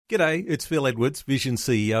G'day, it's Phil Edwards, Vision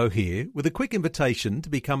CEO here, with a quick invitation to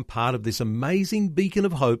become part of this amazing beacon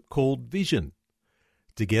of hope called Vision.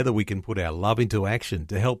 Together we can put our love into action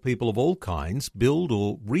to help people of all kinds build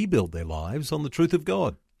or rebuild their lives on the truth of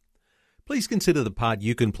God. Please consider the part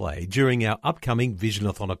you can play during our upcoming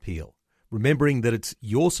Visionathon appeal, remembering that it's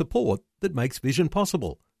your support that makes Vision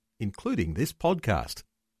possible, including this podcast.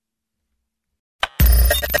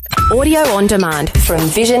 Audio on demand from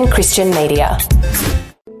Vision Christian Media.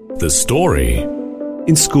 The story.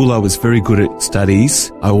 In school, I was very good at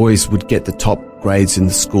studies. I always would get the top grades in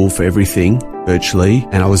the school for everything, virtually.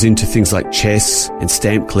 And I was into things like chess and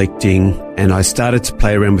stamp collecting. And I started to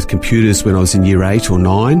play around with computers when I was in year 8 or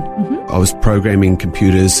 9. I was programming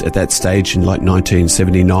computers at that stage in like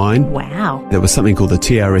 1979. Wow. There was something called the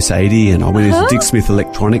TRS-80, and I went into Dick Smith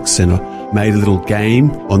Electronics and I made a little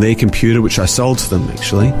game on their computer, which I sold to them,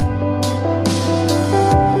 actually.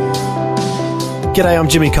 G'day, I'm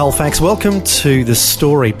Jimmy Colfax. Welcome to The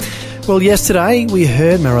Story. Well, yesterday we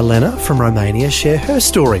heard Marilena from Romania share her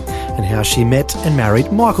story and how she met and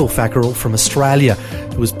married Michael Fackerell from Australia,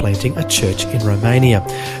 who was planting a church in Romania.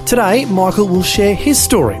 Today, Michael will share his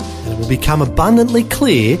story, and it will become abundantly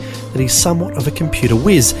clear that he's somewhat of a computer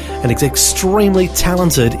whiz and is extremely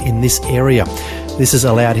talented in this area. This has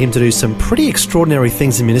allowed him to do some pretty extraordinary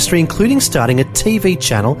things in ministry, including starting a TV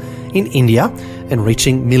channel in India and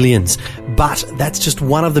reaching millions. But that's just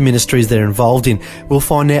one of the ministries they're involved in. We'll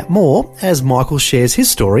find out more as Michael shares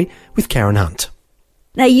his story with Karen Hunt.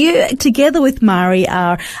 Now, you, together with Mari,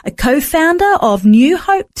 are a co-founder of New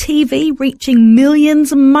Hope TV, reaching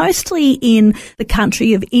millions, mostly in the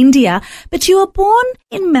country of India. But you were born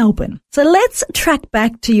in Melbourne. So let's track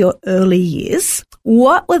back to your early years.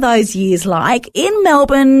 What were those years like in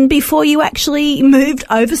Melbourne before you actually moved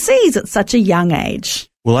overseas at such a young age?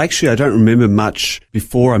 Well, actually, I don't remember much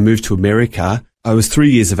before I moved to America. I was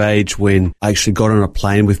 3 years of age when I actually got on a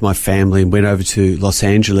plane with my family and went over to Los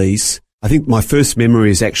Angeles. I think my first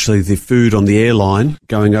memory is actually the food on the airline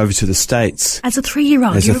going over to the States. As a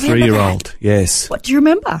 3-year-old, As you a remember 3-year-old, that? yes. What do you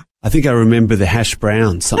remember? I think I remember the hash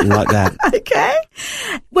browns, something like that. Okay.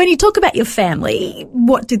 When you talk about your family,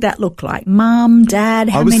 what did that look like? Mum, dad,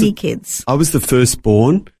 how many kids? I was the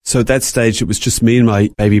firstborn, so at that stage it was just me and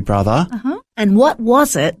my baby brother. And what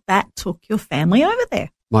was it that took your family over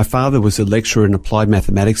there? My father was a lecturer in applied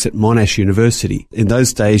mathematics at Monash University. In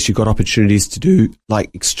those days, you got opportunities to do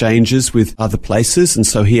like exchanges with other places. And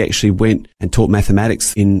so he actually went and taught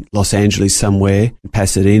mathematics in Los Angeles somewhere. In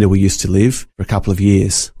Pasadena, we used to live for a couple of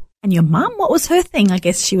years. And your mum, what was her thing? I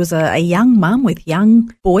guess she was a young mum with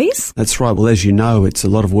young boys. That's right. Well, as you know, it's a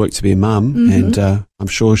lot of work to be a mum. And I'm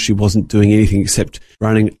sure she wasn't doing anything except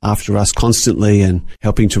running after us constantly and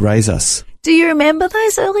helping to raise us. Do you remember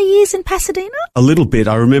those early years in Pasadena? A little bit.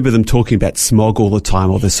 I remember them talking about smog all the time.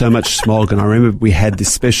 Or there's so much smog. And I remember we had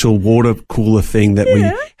this special water cooler thing that we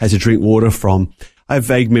had to drink water from. I have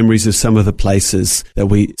vague memories of some of the places that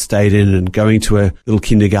we stayed in and going to a little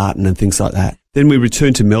kindergarten and things like that. Then we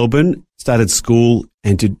returned to Melbourne, started school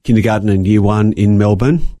and did kindergarten in year 1 in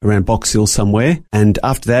Melbourne, around Box Hill somewhere. And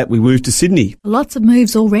after that, we moved to Sydney. Lots of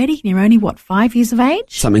moves already. You're only, 5 years of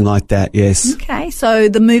age? Something like that, yes. Okay, so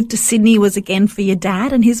the move to Sydney was again for your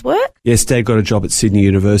dad and his work? Yes, Dad got a job at Sydney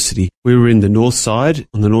University. We were in the north side,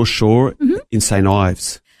 on the North Shore, in St.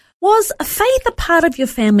 Ives. Was faith a part of your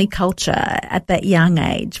family culture at that young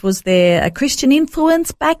age? Was there a Christian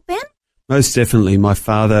influence back then? Most definitely. My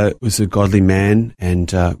father was a godly man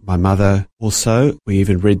and my mother also. We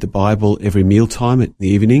even read the Bible every mealtime in the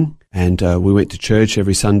evening and we went to church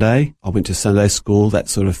every Sunday. I went to Sunday school, that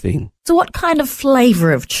sort of thing. So what kind of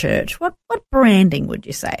flavour of church? What branding would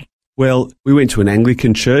you say? Well, we went to an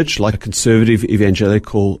Anglican church, like a conservative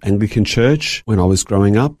evangelical Anglican church when I was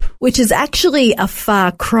growing up. Which is actually a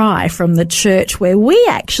far cry from the church where we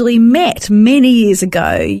actually met many years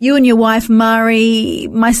ago. You and your wife, Mari,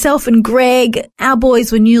 myself and Greg, our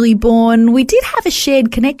boys were newly born. We did have a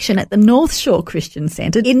shared connection at the North Shore Christian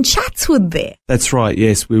Centre in Chatswood there. That's right,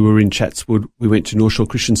 yes. We were in Chatswood. We went to North Shore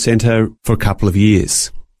Christian Centre for a couple of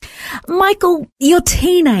years. Michael, your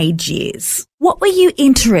teenage years, what were you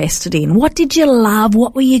interested in? What did you love?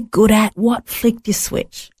 What were you good at? What flicked your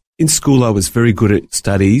switch? In school, I was very good at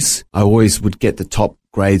studies. I always would get the top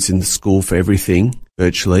grades in the school for everything,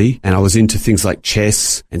 virtually, and I was into things like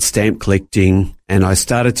chess and stamp collecting, and I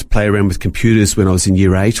started to play around with computers when I was in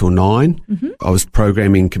year 8 or 9. Mm-hmm. I was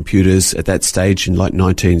programming computers at that stage in like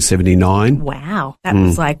 1979. Wow. That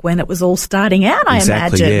was like when it was all starting out, I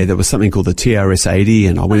Exactly, imagine. yeah. There was something called the TRS-80,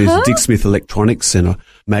 and I went into Dick Smith Electronics and I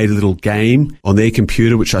made a little game on their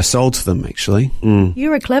computer, which I sold to them, actually.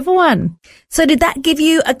 You're a clever one. So did that give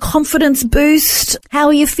you a confidence boost? How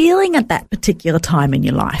are you feeling at that particular time in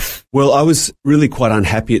your life? Well, I was really quite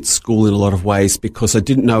unhappy at school in a lot of ways because I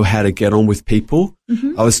didn't know how to get on with people.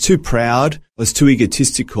 I was too proud, I was too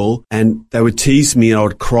egotistical, and they would tease me and I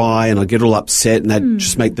would cry and I'd get all upset and they'd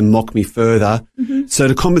just make them mock me further. So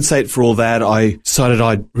to compensate for all that, I decided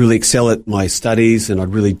I'd really excel at my studies and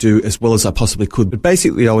I'd really do as well as I possibly could. But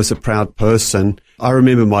basically, I was a proud person. I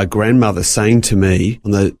remember my grandmother saying to me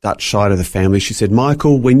on the Dutch side of the family, she said,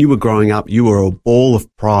 "Michael, when you were growing up, you were a ball of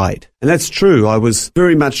pride." And that's true. I was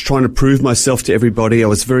very much trying to prove myself to everybody. I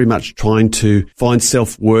was very much trying to find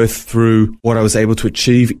self-worth through what I was able to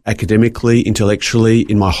achieve academically, intellectually,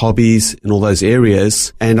 in my hobbies, in all those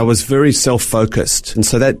areas. And I was very self-focused. And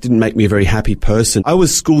so that didn't make me a very happy person. I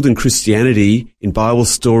was schooled in Christianity, in Bible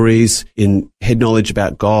stories, in head knowledge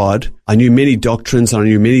about God. I knew many doctrines, I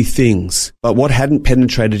knew many things. But what hadn't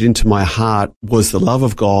penetrated into my heart was the love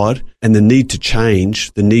of God and the need to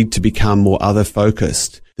change, the need to become more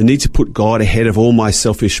other-focused, the need to put God ahead of all my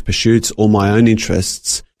selfish pursuits, all my own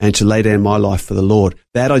interests, and to lay down my life for the Lord.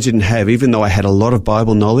 That I didn't have, even though I had a lot of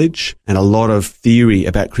Bible knowledge and a lot of theory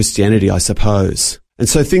about Christianity, I suppose. And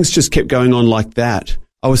so things just kept going on like that.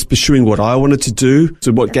 I was pursuing what I wanted to do,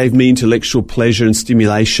 so what gave me intellectual pleasure and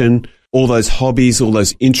stimulation, all those hobbies, all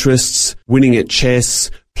those interests, winning at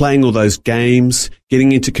chess, playing all those games,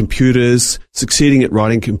 getting into computers, succeeding at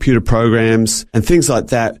writing computer programs and things like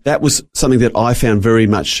that. That was something that I found very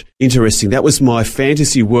much interesting. That was my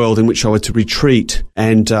fantasy world in which I was to retreat,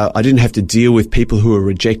 and I didn't have to deal with people who were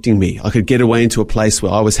rejecting me. I could get away into a place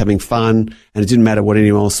where I was having fun and it didn't matter what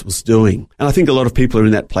anyone else was doing. And I think a lot of people are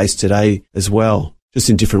in that place today as well, just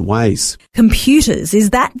in different ways. Computers,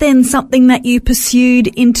 is that then something that you pursued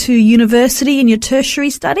into university in your tertiary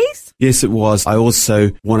studies? Yes, it was. I also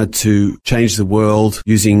wanted to change the world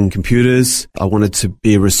using computers. I wanted to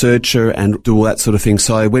be a researcher and do all that sort of thing.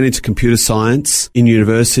 So I went into computer science in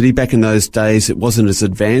university. Back in those days, it wasn't as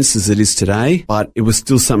advanced as it is today, but it was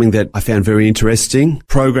still something that I found very interesting.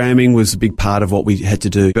 Programming was a big part of what we had to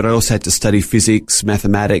do, but I also had to study physics,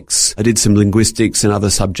 mathematics. I did some linguistics and other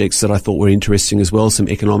subjects that I thought were interesting as well, some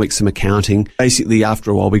economics, some accounting. Basically, after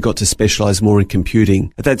a while, we got to specialize more in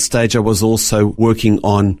computing. At that stage, I was also working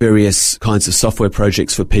on various kinds of software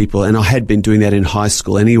projects for people, and I had been doing that in high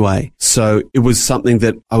school anyway. So it was something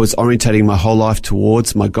that I was orientating my whole life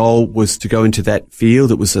towards. My goal was to go into that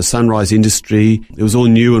field. It was a sunrise industry. It was all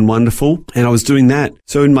new and wonderful, and I was doing that.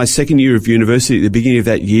 So in my second year of university, at the beginning of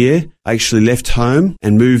that year, I actually left home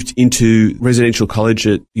and moved into residential college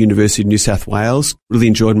at University of New South Wales. Really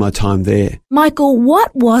enjoyed my time there. Michael,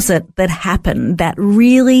 what was it that happened that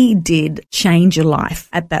really did change your life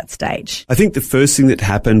at that stage? I think the first thing that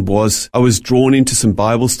happened was I was drawn into some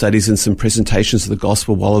Bible studies and some presentations of the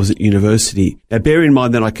gospel while I was at university. Now, bear in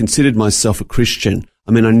mind that I considered myself a Christian.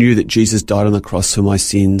 I mean, I knew that Jesus died on the cross for my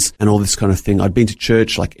sins and all this kind of thing. I'd been to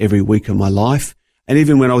church like every week of my life. And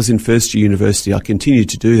even when I was in first year university, I continued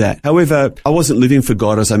to do that. However, I wasn't living for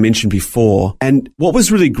God, as I mentioned before. And what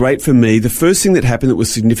was really great for me, the first thing that happened that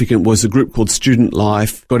was significant was a group called Student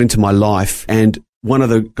Life got into my life, and one of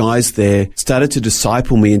the guys there started to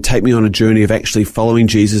disciple me and take me on a journey of actually following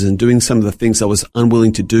Jesus and doing some of the things I was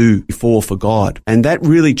unwilling to do before for God. And that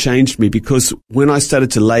really changed me, because when I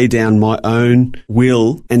started to lay down my own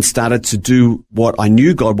will and started to do what I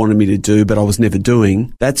knew God wanted me to do, but I was never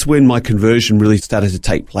doing, that's when my conversion really started to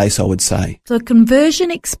take place, I would say. So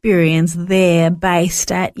conversion experience there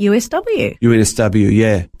based at USW. UNSW,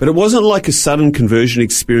 yeah. But it wasn't like a sudden conversion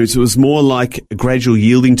experience. It was more like a gradual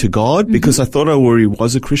yielding to God, because I thought I already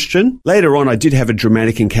was a Christian. Later on, I did have a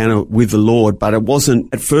dramatic encounter with the Lord, but it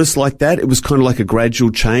wasn't at first like that. It was kind of like a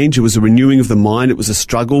gradual change. It was a renewing of the mind. It was a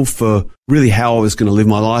struggle for really how I was going to live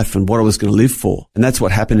my life and what I was going to live for. And that's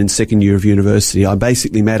what happened in second year of university. I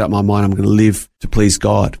basically made up my mind I'm going to live to please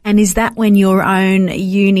God. And is that when your own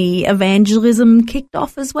uni evangelism kicked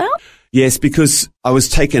off as well? Yes, because I was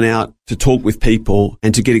taken out to talk with people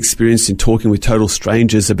and to get experience in talking with total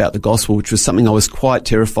strangers about the gospel, which was something I was quite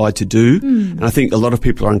terrified to do. And I think a lot of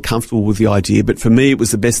people are uncomfortable with the idea. But for me, it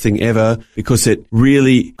was the best thing ever, because it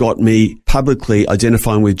really got me publicly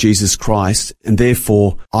identifying with Jesus Christ, and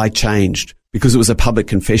therefore I changed. because it was a public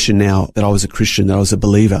confession now that I was a Christian, that I was a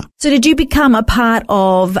believer. So did you become a part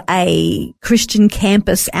of a Christian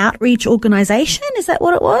campus outreach organisation? Is that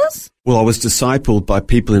what it was? Well, I was discipled by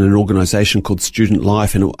people in an organisation called Student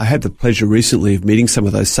Life, and I had the pleasure recently of meeting some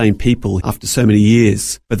of those same people after so many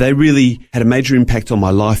years. But they really had a major impact on my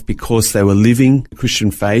life because they were living the Christian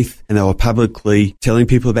faith and they were publicly telling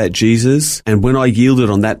people about Jesus. And when I yielded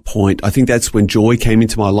on that point, I think that's when joy came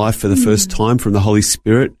into my life for the first time from the Holy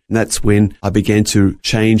Spirit. And that's when I began to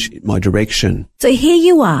change my direction. So here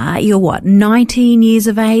you are, you're 19 years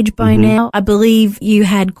of age by now. I believe you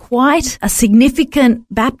had quite a significant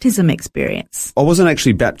baptism experience. I wasn't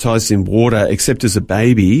actually baptized in water except as a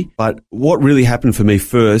baby, but what really happened for me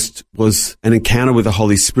first was an encounter with the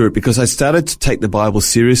Holy Spirit, because I started to take the Bible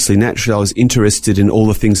seriously. Naturally, I was interested in all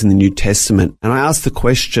the things in the New Testament. And I asked the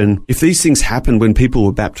question, if these things happened when people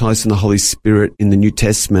were baptized in the Holy Spirit in the New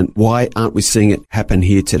Testament, why aren't we seeing it happen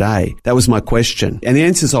here today? That was my question. And the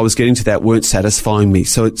answers I was getting to that weren't satisfying me.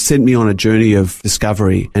 So it sent me on a journey of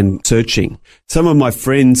discovery and searching. Some of my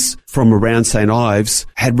friends from around St. Ives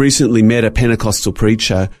had recently met a Pentecostal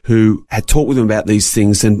preacher who had talked with them about these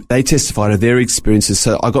things, and they testified of their experiences.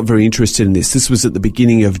 So I got very interested in this. This was at the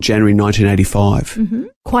beginning of January 1985.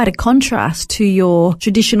 Quite a contrast to your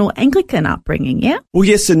traditional Anglican upbringing, yeah? Well,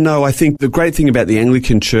 yes and no. I think the great thing about the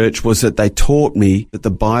Anglican Church was that they taught me that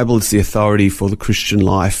the Bible is the authority for the Christian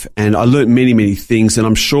life. And I learnt many, many things. And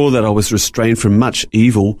I'm sure that I was restrained from much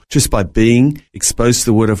evil just by being exposed to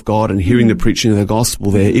the Word of God and hearing the preaching of the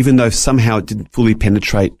gospel there, even though somehow it didn't fully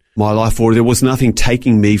penetrate my life, or there was nothing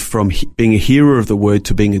taking me from being a hearer of the word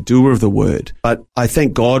to being a doer of the word. But I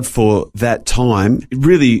thank God for that time. It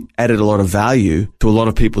really added a lot of value to a lot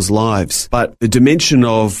of people's lives. But the dimension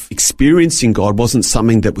of experiencing God wasn't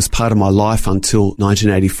something that was part of my life until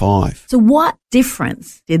 1985. So what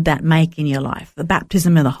difference did that make in your life, the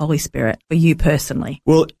baptism of the Holy Spirit, for you personally?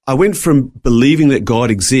 Well, I went from believing that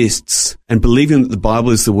God exists and believing that the Bible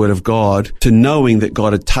is the Word of God to knowing that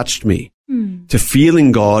God had touched me, to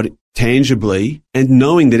feeling God tangibly and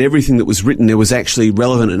knowing that everything that was written there was actually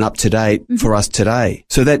relevant and up to date for us today.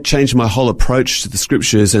 So that changed my whole approach to the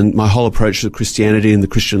scriptures and my whole approach to Christianity and the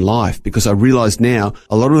Christian life, because I realized now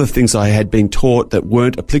a lot of the things I had been taught that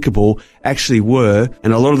weren't applicable actually were,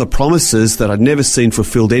 and a lot of the promises that I'd never seen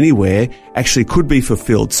fulfilled anywhere actually could be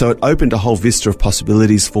fulfilled. So it opened a whole vista of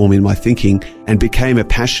possibilities for me in my thinking and became a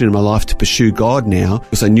passion in my life to pursue God now,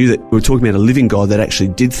 because I knew that we were talking about a living God that actually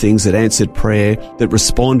did things, that answered prayer, that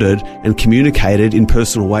responded and communicated in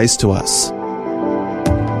personal ways to us.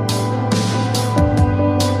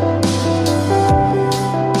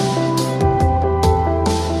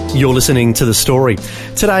 You're listening to The Story.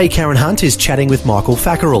 Today, Karen Hunt is chatting with Michael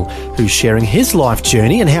Fackerell, who's sharing his life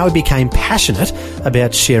journey and how he became passionate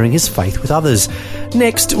about sharing his faith with others.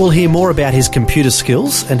 Next, we'll hear more about his computer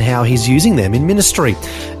skills and how he's using them in ministry.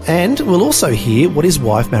 And we'll also hear what his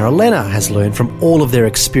wife Marilena has learned from all of their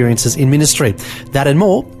experiences in ministry. That and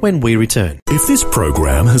more when we return. If this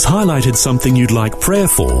program has highlighted something you'd like prayer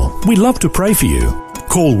for, we'd love to pray for you.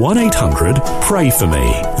 Call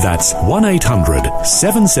 1-800-PRAY-FOR-ME. That's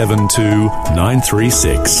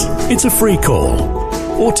 1-800-772-936. It's a free call.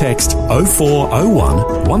 Or text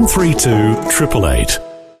 0401 132 888.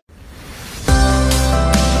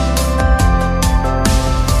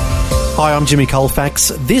 Hi, I'm Jimmy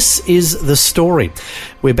Colfax. This is The Story.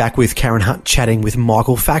 We're back with Karen Hunt chatting with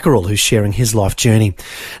Michael Fackerell, who's sharing his life journey.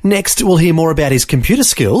 Next, we'll hear more about his computer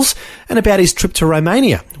skills and about his trip to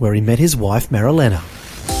Romania, where he met his wife Marilena.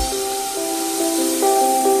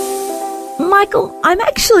 Michael, I'm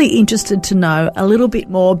actually interested to know a little bit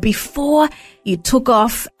more before you took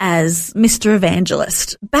off as Mr.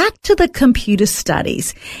 Evangelist. Back to the computer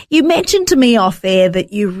studies. You mentioned to me off air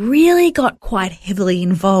that you really got quite heavily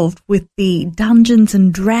involved with the Dungeons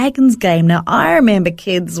and Dragons game. Now, I remember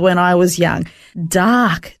kids when I was young,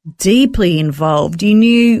 dark, deeply involved. You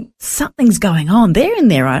knew something's going on. They're in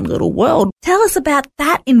their own little world. Tell us about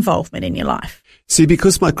that involvement in your life. See,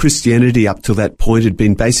 because my Christianity up till that point had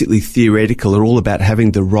been basically theoretical and all about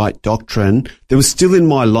having the right doctrine, there was still in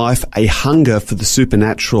my life a hunger for the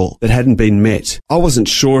supernatural that hadn't been met. I wasn't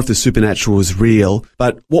sure if the supernatural was real,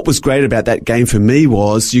 but what was great about that game for me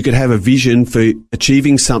was you could have a vision for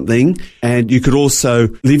achieving something, and you could also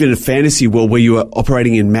live in a fantasy world where you were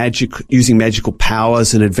operating in magic, using magical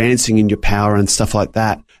powers and advancing in your power and stuff like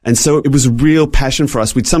that. And so it was a real passion for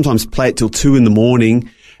us. We'd sometimes play it till 2 a.m,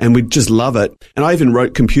 and we'd just love it. And I even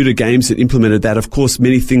wrote computer games that implemented that. Of course,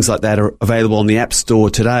 many things like that are available on the App Store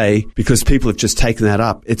today because people have just taken that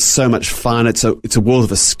up. It's so much fun. It's a world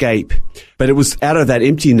of escape. But it was out of that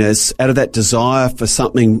emptiness, out of that desire for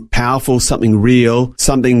something powerful, something real,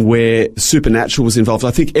 something where the supernatural was involved. I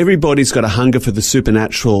think everybody's got a hunger for the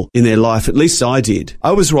supernatural in their life. At least I did.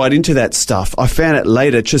 I was right into that stuff. I found out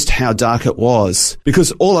later just how dark it was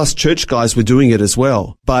because all us church guys were doing it as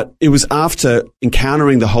well. But it was after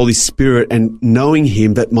encountering the Holy Spirit and knowing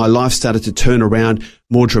Him that my life started to turn around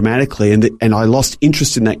more dramatically, and I lost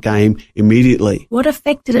interest in that game immediately. What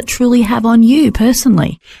effect did it truly have on you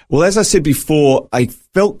personally? Well, as I said before, I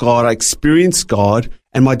felt God, I experienced God,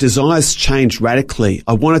 and my desires changed radically.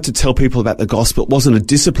 I wanted to tell people about the gospel. It wasn't a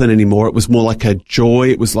discipline anymore. It was more like a joy.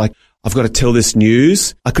 It was like, I've got to tell this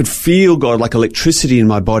news. I could feel God like electricity in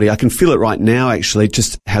my body. I can feel it right now, actually,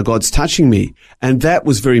 just how God's touching me. And that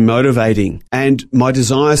was very motivating. And my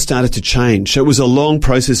desires started to change. So it was a long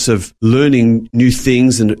process of learning new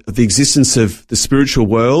things and the existence of the spiritual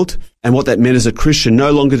world and what that meant as a Christian.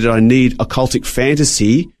 No longer did I need occultic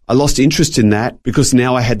fantasy. I lost interest in that because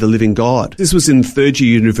now I had the living God. This was in third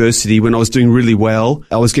year university when I was doing really well.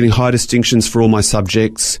 I was getting high distinctions for all my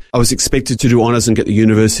subjects. I was expected to do honours and get the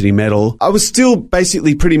university medal. I was still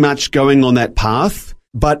basically pretty much going on that path.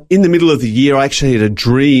 But in the middle of the year, I actually had a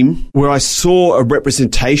dream where I saw a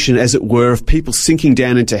representation, as it were, of people sinking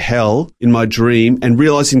down into hell in my dream and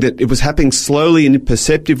realizing that it was happening slowly and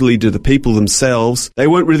imperceptibly to the people themselves. They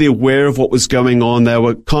weren't really aware of what was going on. They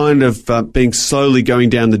were kind of being slowly going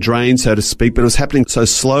down the drain, so to speak, but it was happening so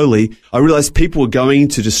slowly. I realized people were going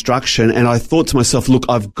into destruction, and I thought to myself, look,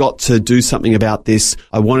 I've got to do something about this.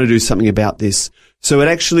 I want to do something about this. So it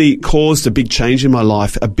actually caused a big change in my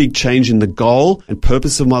life, a big change in the goal and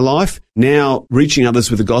purpose of my life. Now, reaching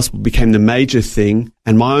others with the gospel became the major thing,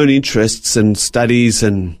 and my own interests and studies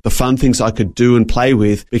and the fun things I could do and play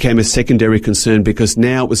with became a secondary concern because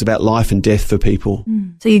now it was about life and death for people.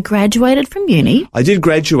 So you graduated from uni? I did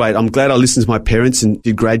graduate. I'm glad I listened to my parents and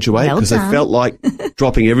did graduate because I felt like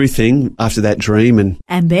dropping everything after that dream.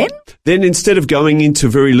 And then? Then instead of going into a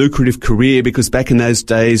very lucrative career, because back in those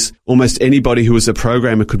days, almost anybody who was a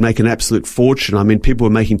programmer could make an absolute fortune. I mean, people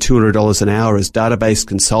were making $200 an hour as database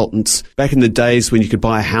consultants back in the days when you could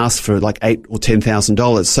buy a house for like $8,000 or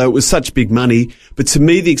 $10,000. So it was such big money. But to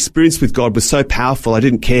me, the experience with God was so powerful, I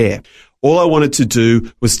didn't care. All I wanted to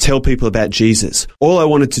do was tell people about Jesus. All I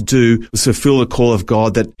wanted to do was fulfill the call of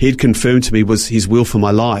God that He'd confirmed to me was His will for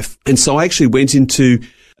my life. And so I actually went into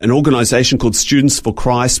an organisation called Students for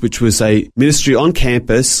Christ, which was a ministry on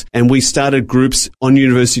campus, and we started groups on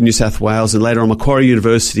University of New South Wales and later on Macquarie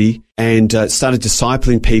University, and started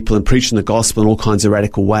discipling people and preaching the gospel in all kinds of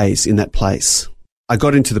radical ways in that place. I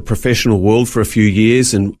got into the professional world for a few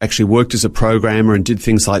years and actually worked as a programmer and did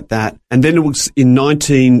things like that. And then it was in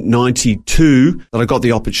 1992 that I got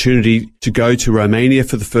the opportunity to go to Romania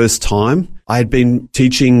for the first time. I had been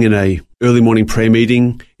teaching in a early morning prayer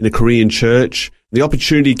meeting in a Korean church. The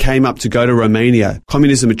opportunity came up to go to Romania.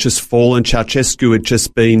 Communism had just fallen. Ceausescu had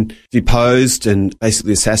just been deposed and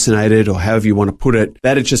basically assassinated, or however you want to put it.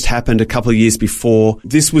 That had just happened a couple of years before.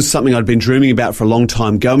 This was something I'd been dreaming about for a long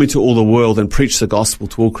time, go into all the world and preach the gospel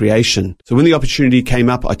to all creation. So when the opportunity came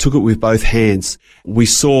up, I took it with both hands. We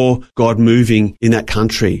saw God moving in that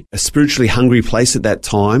country, a spiritually hungry place at that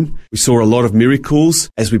time. We saw a lot of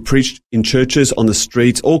miracles as we preached in churches, on the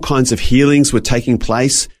streets. All kinds of healings were taking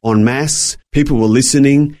place en masse. People were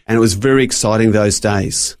listening, and it was very exciting those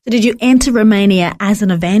days. So did you enter Romania as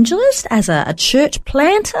an evangelist, as a church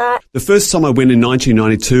planter? The first time I went in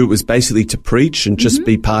 1992, it was basically to preach and just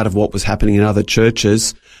be part of what was happening in other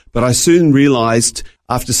churches. But I soon realized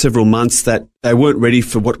after several months that they weren't ready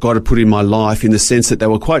for what God had put in my life, in the sense that they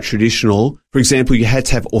were quite traditional. For example, you had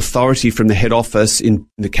to have authority from the head office in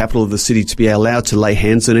the capital of the city to be allowed to lay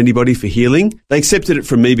hands on anybody for healing. They accepted it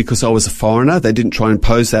from me because I was a foreigner. They didn't try and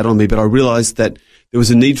impose that on me, but I realized that there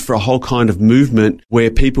was a need for a whole kind of movement where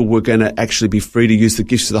people were going to actually be free to use the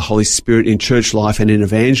gifts of the Holy Spirit in church life and in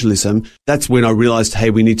evangelism. That's when I realized, hey,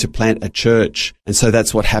 we need to plant a church. And so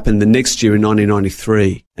that's what happened the next year in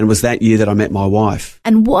 1993. And it was that year that I met my wife.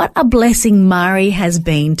 And what a blessing Mari has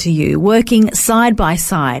been to you, working side by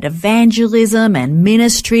side, evangelism and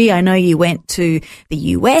ministry. I know you went to the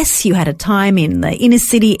US, you had a time in the inner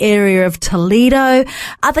city area of Toledo,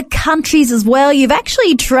 other countries as well. You've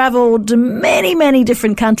actually travelled many many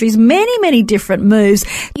different countries, many different moves.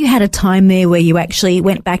 You had a time there where you actually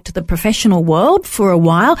went back to the professional world for a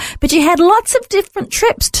while, but you had lots of different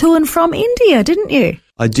trips to and from India, didn't you?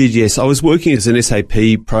 I did, yes. I was working as an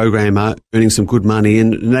SAP programmer, earning some good money,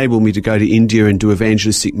 and it enabled me to go to India and do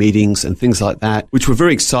evangelistic meetings and things like that, which were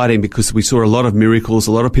very exciting because we saw a lot of miracles.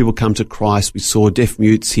 A lot of people come to Christ. We saw deaf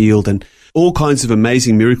mutes healed and all kinds of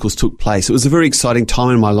amazing miracles took place. It was a very exciting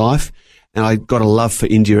time in my life, and I got a love for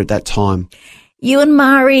India at that time. You and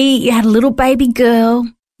Mari, you had a little baby girl.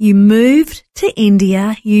 You moved to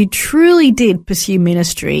India. You truly did pursue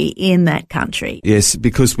ministry in that country. Yes,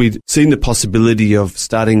 because we'd seen the possibility of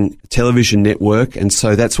starting a television network, and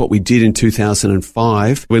so that's what we did in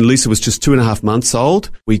 2005. When Lisa was just 2.5 months old,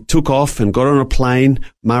 we took off and got on a plane.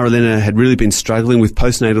 Marilena had really been struggling with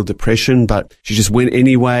postnatal depression, but she just went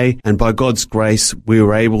anyway, and by God's grace, we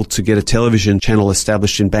were able to get a television channel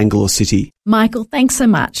established in Bangalore City. Michael, thanks so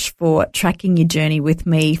much for tracking your journey with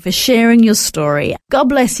me, for sharing your story. God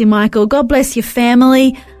bless you, Michael. God bless your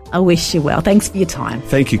family. I wish you well. Thanks for your time.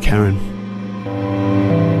 Thank you, Karen.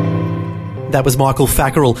 That was Michael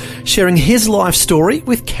Fackerell sharing his life story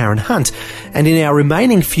with Karen Hunt. And in our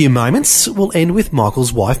remaining few moments, we'll end with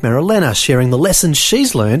Michael's wife, Marilena, sharing the lessons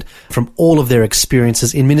she's learned from all of their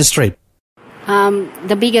experiences in ministry.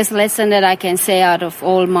 The biggest lesson that I can say out of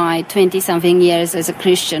all my 20-something years as a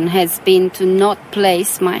Christian has been to not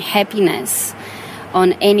place my happiness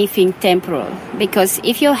on anything temporal. Because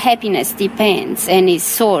if your happiness depends and is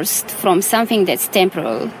sourced from something that's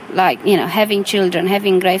temporal, like, having children,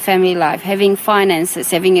 having great family life, having finances,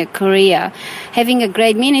 having a career, having a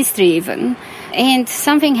great ministry even, and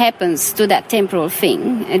something happens to that temporal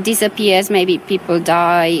thing, it disappears, maybe people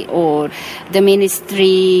die or the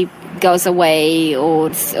ministry goes away or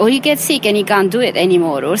you get sick and you can't do it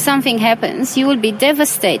anymore or something happens, you will be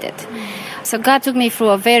devastated. So God took me through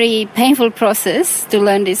a very painful process to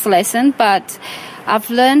learn this lesson, but I've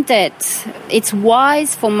learned that it's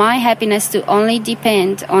wise for my happiness to only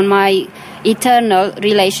depend on my eternal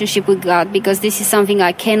relationship with God, because this is something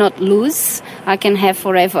I cannot lose, I can have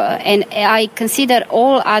forever. And I consider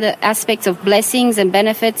all other aspects of blessings and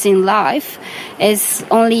benefits in life as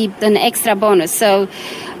only an extra bonus. So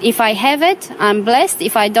if I have it, I'm blessed.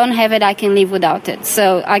 If I don't have it, I can live without it.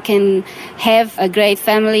 So I can have a great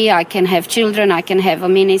family, I can have children, I can have a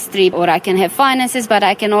ministry, or I can have finances, but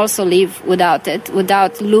I can also live without it,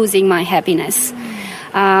 without losing my happiness.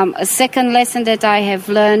 A second lesson that I have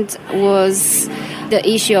learned was the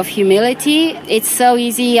issue of humility. It's so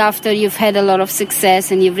easy after you've had a lot of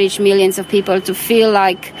success and you've reached millions of people to feel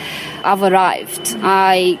like I've arrived,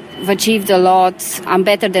 I've achieved a lot, I'm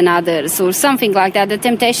better than others, or something like that. The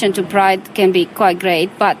temptation to pride can be quite great,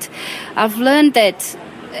 but I've learned that,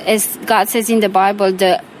 as God says in the Bible,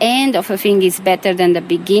 the end of a thing is better than the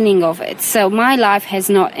beginning of it. So my life has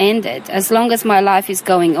not ended. As long as my life is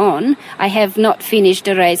going on, I have not finished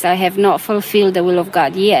the race. I have not fulfilled the will of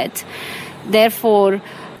God yet. Therefore,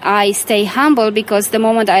 I stay humble, because the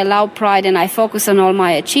moment I allow pride and I focus on all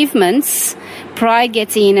my achievements, pride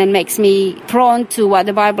gets in and makes me prone to what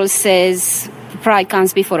the Bible says, pride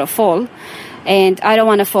comes before a fall. And I don't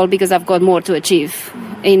want to fall because I've got more to achieve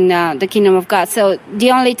in the kingdom of God. So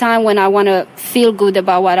the only time when I want to feel good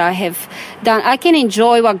about what I have done, I can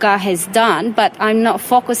enjoy what God has done, but I'm not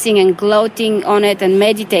focusing and gloating on it and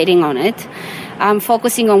meditating on it. I'm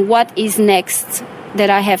focusing on what is next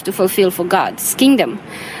that I have to fulfill for God's kingdom.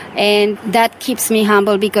 And that keeps me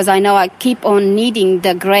humble, because I know I keep on needing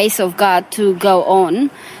the grace of God to go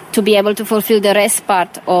on, to be able to fulfill the rest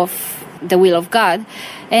part of the will of God.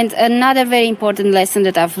 And another very important lesson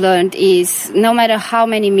that I've learned is, no matter how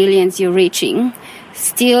many millions you're reaching,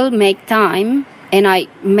 still make time, and I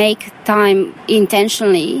make time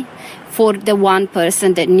intentionally for the one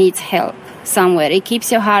person that needs help somewhere. It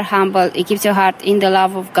keeps your heart humble, it keeps your heart in the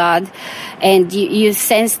love of God, and you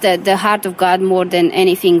sense the heart of God more than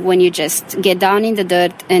anything when you just get down in the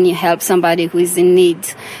dirt and you help somebody who is in need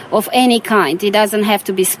of any kind. It doesn't have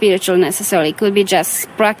to be spiritual necessarily, it could be just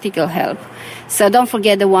practical help. So don't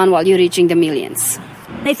forget the one while you're reaching the millions.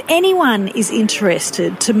 If anyone is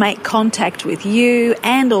interested to make contact with you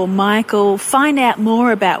and or Michael, find out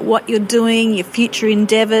more about what you're doing, your future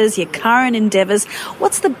endeavours, your current endeavours,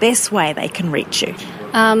 what's the best way they can reach you?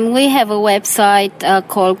 We have a website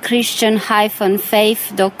called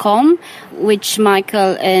Christian-faith.com, which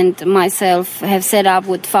Michael and myself have set up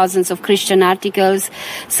with thousands of Christian articles.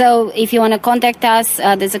 So if you want to contact us,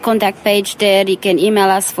 there's a contact page there. You can email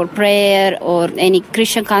us for prayer or any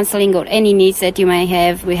Christian counseling or any needs that you may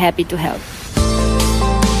have. We're happy to help.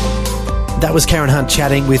 That was Karen Hunt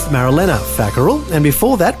chatting with Marilena Fackerell, and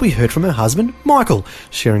before that we heard from her husband Michael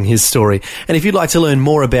sharing his story. And if you'd like to learn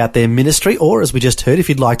more about their ministry, or as we just heard, if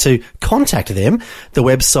you'd like to contact them, the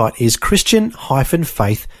website is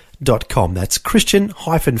christian-faith.com. That's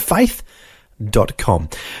christian-faith.com.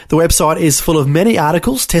 The website is full of many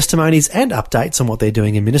articles, testimonies and updates on what they're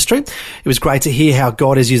doing in ministry. It was great to hear how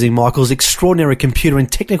God is using Michael's extraordinary computer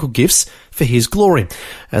and technical gifts for his glory.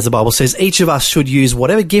 As the Bible says, each of us should use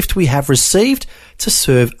whatever gift we have received to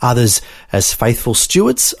serve others as faithful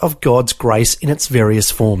stewards of God's grace in its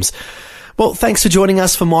various forms. Well, thanks for joining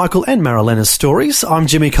us for Michael and Marilena's stories. I'm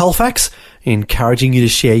Jimmy Colfax, encouraging you to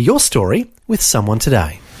share your story with someone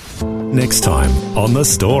today. Next time on The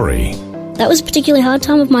Story. That was a particularly hard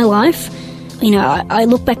time of my life. You know, I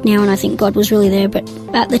look back now and I think God was really there, but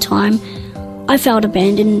at the time I felt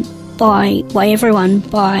abandoned by everyone,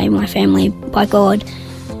 by my family, by God,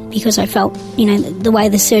 because I felt, you know, the way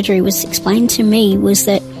the surgery was explained to me was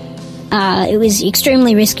that it was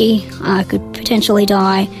extremely risky. I could potentially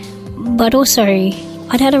die, but also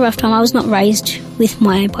I'd had a rough time. I was not raised with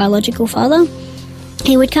my biological father.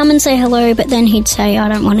 He would come and say hello, but then he'd say, I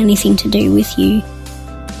don't want anything to do with you.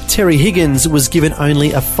 Terry Higgins was given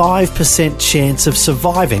only a 5% chance of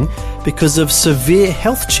surviving because of severe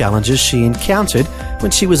health challenges she encountered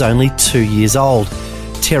when she was only 2 years old.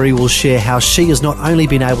 Terry will share how she has not only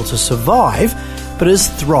been able to survive, but has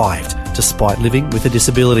thrived despite living with a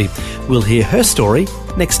disability. We'll hear her story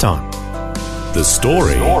next time. The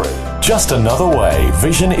Story. Just another way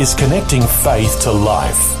Vision is connecting faith to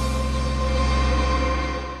life.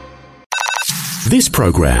 This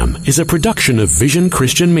program is a production of Vision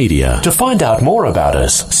Christian Media. To find out more about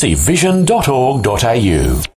us, see vision.org.au.